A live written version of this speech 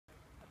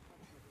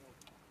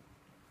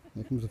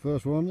Here comes the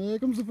first one. Here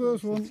comes the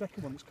first one. The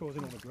second one that's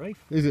causing all the grief.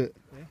 Is it?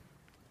 Yeah.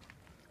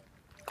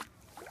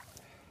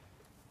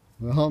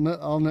 Well,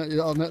 I'll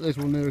net this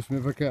one nearest me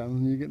if I can,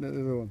 and you get net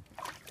the other one.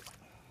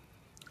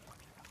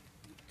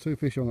 2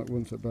 fish on at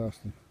once at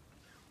Barston.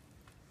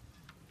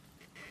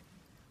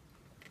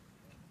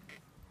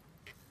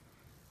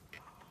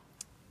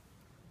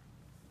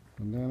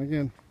 And down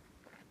again.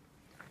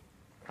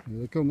 Here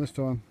they come this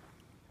time.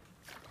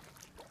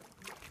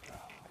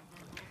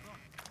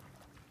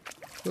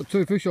 Got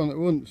 2 fish on at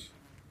once.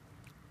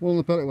 One on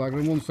the pellet waggler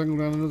and one tangled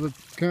down another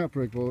carp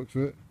rig by the looks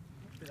of it.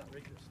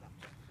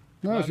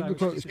 No, it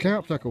looks like it's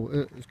carp tackle.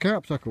 It's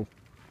carp tackle.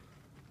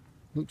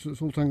 Looks like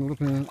it's all tangled up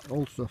in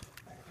old stuff.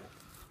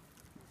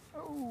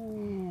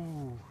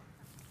 Oh!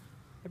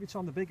 Every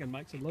time the big one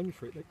makes a lunge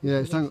for it.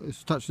 Yeah, it's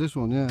attached to this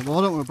one, yeah. Well,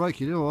 I don't want to break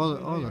you, do I?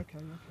 Either. Okay.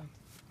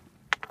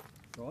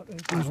 Right,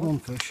 There's one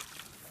fish.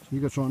 So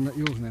you've got to try and net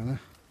yours now, there.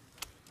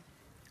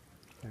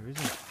 There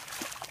isn't.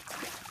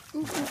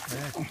 There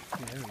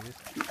he is.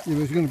 Yeah,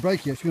 but it's going to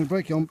break you. It's going to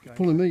break you. I'm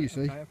pulling me, you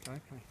see. Okay.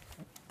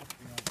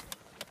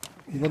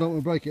 If I don't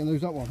want to break it and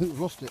lose that one, I think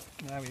we've lost it.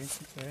 No, he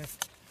isn't. It's there.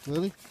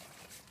 Really?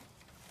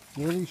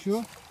 Really, you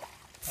sure?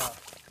 I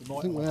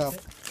think we have.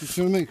 You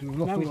see what I mean? Because we've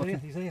lost no, all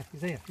he's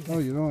here. Oh,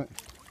 you're right.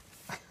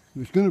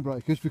 It's going to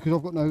break us because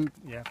I've got no...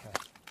 Yeah, okay.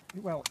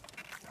 Well...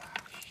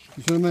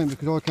 You see what I mean?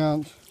 Because I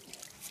can't...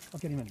 I'll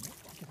get him in a minute.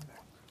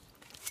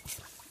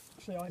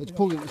 See, it's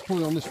pulling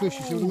on this fish,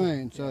 you see what I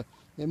mean? So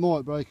it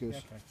might break us. Yeah,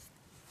 okay.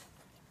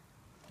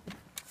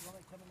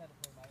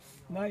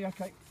 No, you're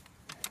okay.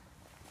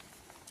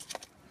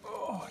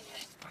 Oh,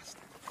 yes,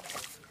 bastard.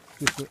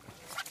 Just that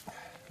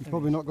you've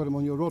probably not got him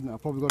on your rod now.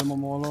 I've probably got him on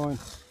my line.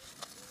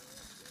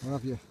 Or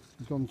have you?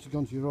 He's gone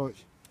to your right.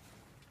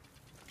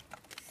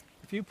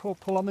 If you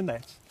pull on the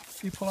net,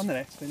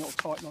 then it'll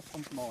tighten up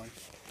onto mine.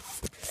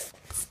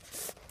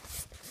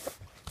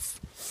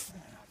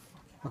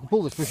 I can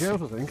pull this fish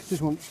out, I think.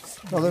 This one.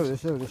 Oh, there it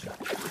is.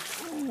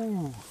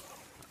 Ooh.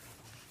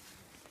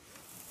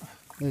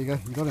 There you go.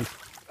 You got him.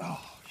 Oh,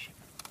 shit.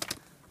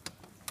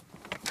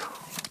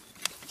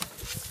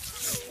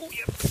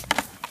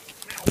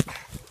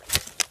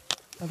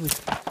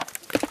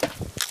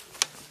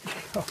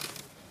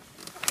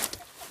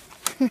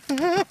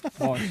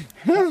 Oh, yeah.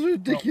 That's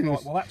ridiculous.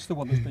 Right, well, that's the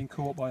one that's been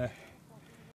caught by a